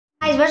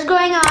what's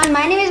going on?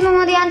 My name is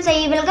Mohammadian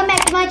Saeed. Welcome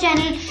back to my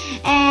channel,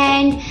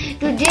 and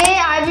today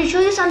I will show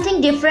you something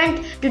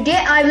different. Today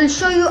I will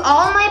show you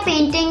all my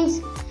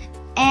paintings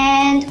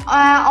and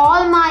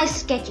all my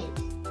sketches.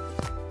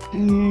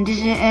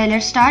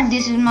 Let's start.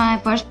 This is my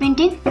first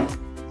painting.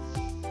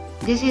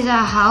 This is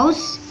a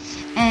house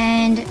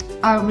and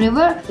a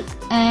river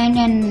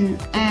and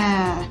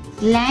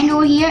land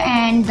over here,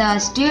 and the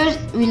stairs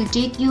will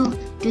take you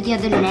to the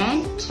other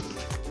land.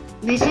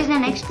 This is the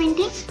next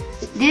painting.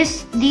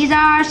 These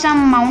are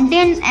some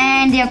mountains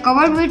and they are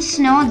covered with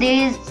snow.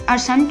 These are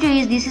some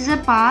trees. This is a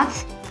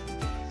path.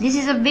 This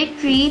is a big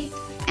tree,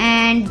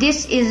 and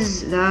this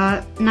is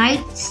the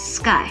night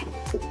sky.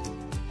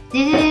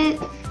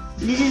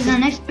 This is the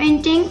next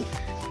painting.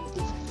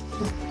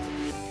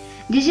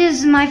 This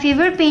is my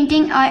favorite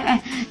painting.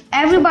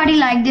 Everybody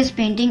liked this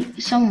painting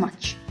so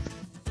much.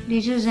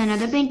 This is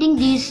another painting.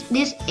 This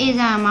is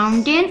a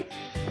mountain.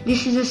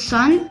 This is a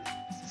sun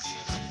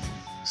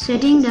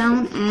sitting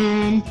down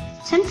and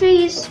some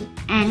trees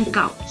and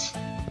cows.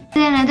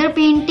 This is another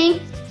painting.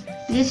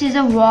 This is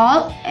a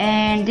wall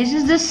and this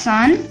is the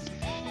sun,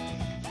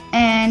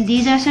 and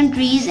these are some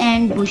trees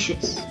and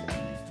bushes.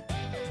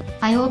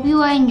 I hope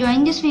you are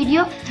enjoying this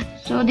video.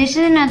 So this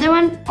is another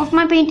one of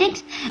my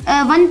paintings.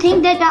 One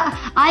thing that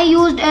I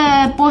used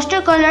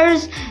poster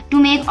colors to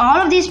make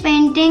all of these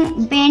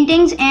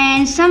paintings,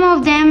 and some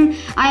of them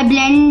I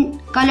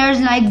blend colors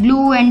like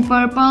blue and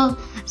purple.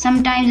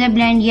 Sometimes I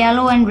blend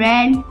yellow and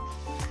red.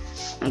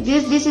 Like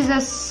this. This is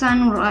a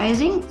sun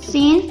rising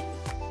scene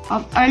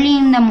of early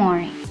in the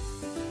morning.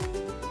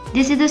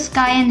 This is the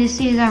sky and this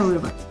is a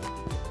river.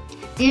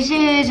 This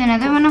is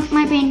another one of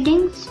my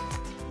paintings.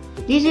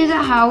 This is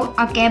a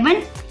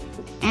cabin,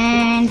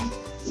 and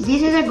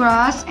this is a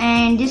grass,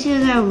 and this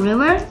is a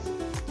river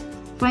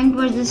going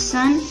towards the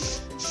sun.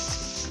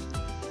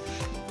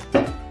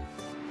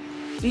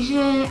 This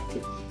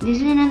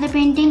is another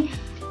painting.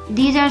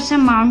 These are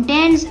some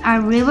mountains,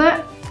 a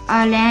river,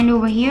 a land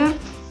over here,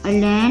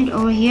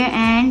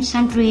 and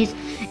some trees.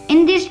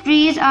 In these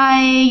trees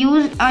I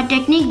used a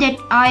technique that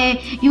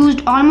I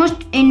used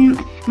almost in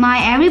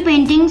my every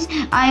paintings.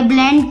 I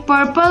blend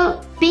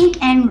purple, pink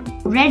and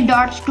red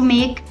dots to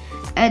make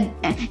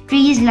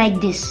trees like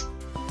this.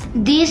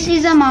 This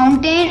is a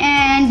mountain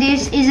and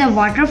this is a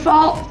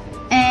waterfall,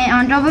 and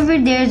on top of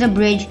it there is a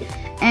bridge,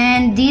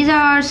 and these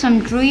are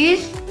some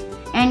trees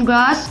and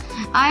grass.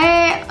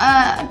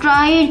 I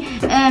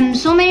tried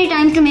so many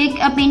times to make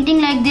a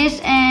painting like this,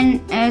 and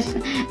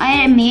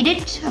I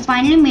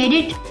finally made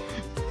it.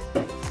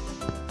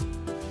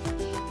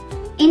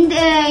 In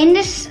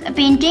this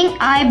painting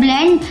I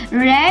blend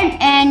red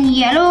and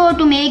yellow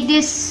to make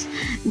this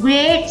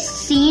great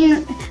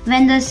scene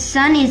when the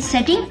sun is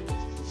setting.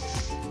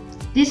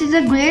 This is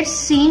a great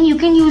scene. You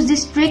can use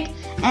this trick,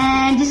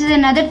 and this is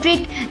another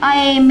trick.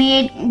 I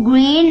made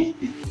green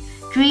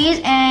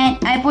trees and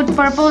I put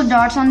purple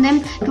dots on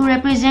them to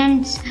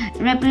represent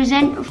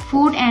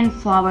food and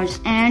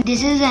flowers. And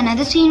this is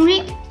another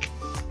scenery.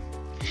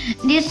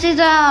 This is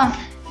a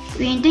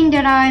painting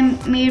that I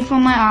made for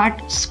my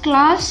arts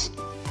class.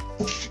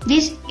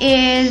 This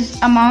is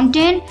a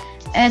mountain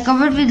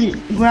covered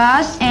with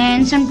grass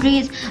and some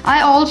trees.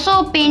 I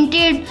also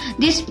painted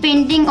this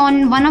painting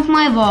on one of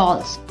my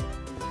walls.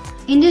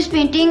 In this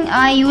painting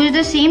I used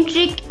the same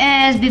trick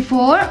as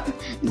before.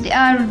 They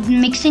are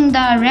mixing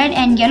the red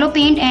and yellow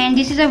paint, and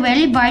this is a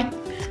very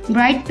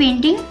bright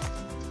painting.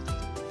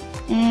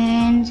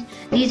 And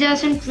these are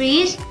some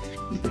trees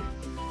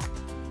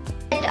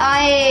that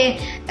I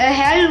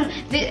held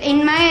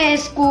in my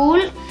school.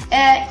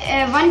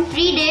 One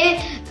free day,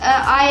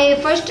 I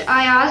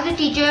asked the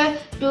teacher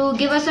to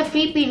give us a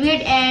free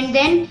period, and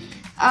then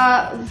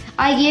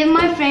I gave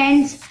my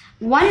friends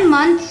 1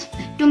 month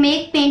to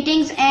make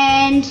paintings,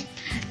 and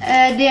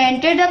they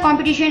entered the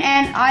competition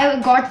and I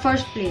got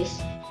first place.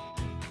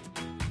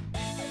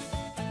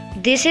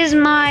 This is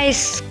my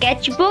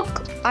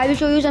sketchbook. I will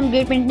show you some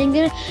great paintings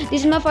here.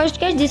 This is my first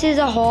sketch. This is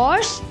a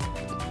horse.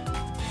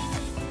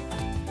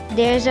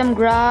 There's some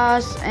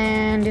grass,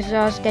 and this is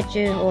our sketch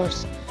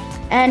horse.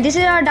 And this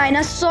is a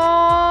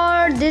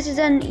dinosaur. This is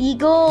an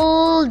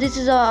eagle. This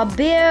is a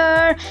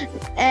bear,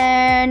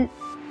 and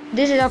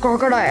this is a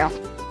crocodile.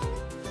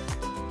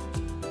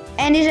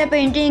 And this is a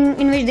painting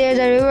in which there is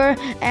a river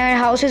and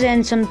houses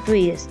and some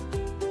trees.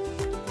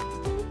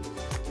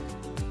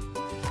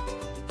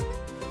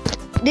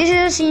 This is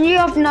a scenery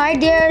of night.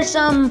 There are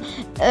some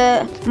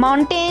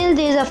mountains,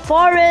 there is a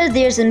forest,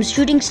 there are some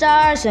shooting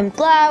stars, some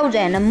clouds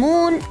and a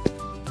moon,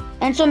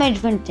 and so many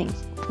different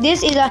things.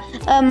 This is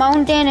a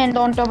mountain, and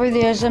on top of it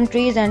there are some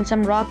trees and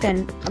some rock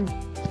and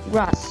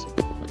grass.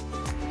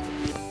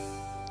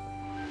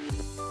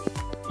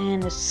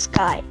 And the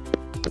sky.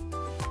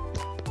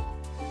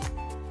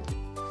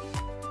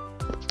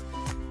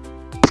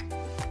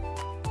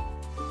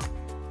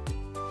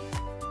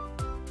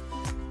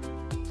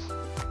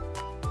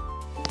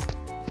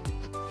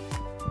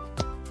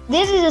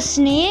 This is a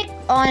snake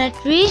on a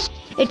tree.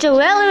 It's a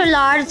very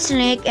large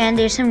snake, and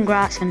there's some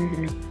grass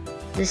on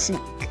the snake.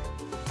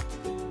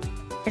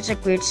 It's a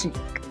great snake.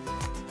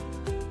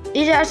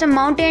 These are some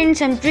mountains,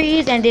 some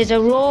trees, and there's a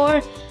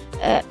roar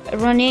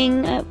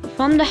running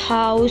from the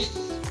house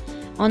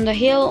on the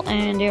hill,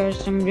 and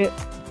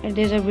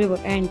there's a river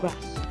and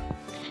grass.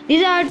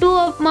 These are two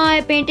of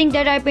my paintings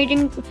that I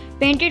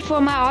painted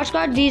for my art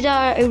card. These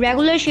are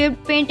irregular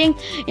shaped painting.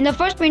 In the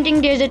first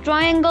painting there's a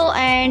triangle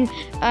and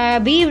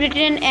B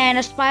written and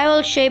a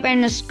spiral shape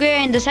and a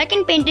square. In the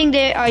second painting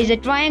there is a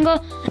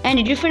triangle and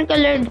a different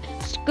colored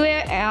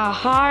square, a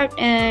heart,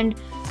 and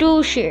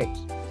two shades.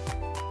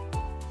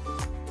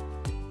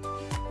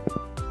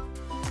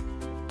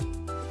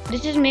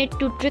 This is made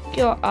to trick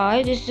your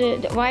eye. This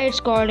is why it's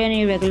called an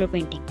irregular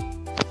painting.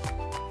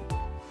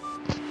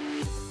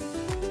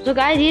 So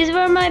guys, these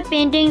were my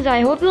paintings.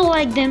 I hope you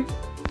like them.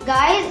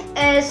 Guys,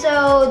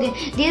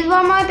 these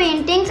were my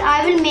paintings.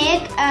 I will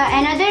make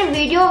another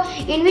video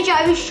in which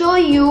I will show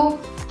you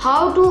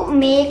how to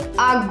make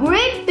a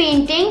great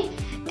painting,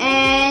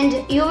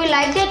 and you will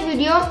like that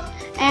video.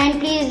 And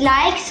please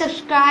like,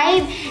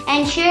 subscribe,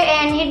 and share,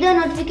 and hit the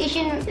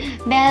notification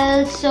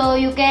bell so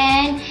you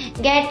can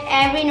get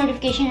every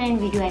notification and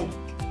video I make.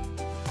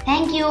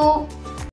 Thank you.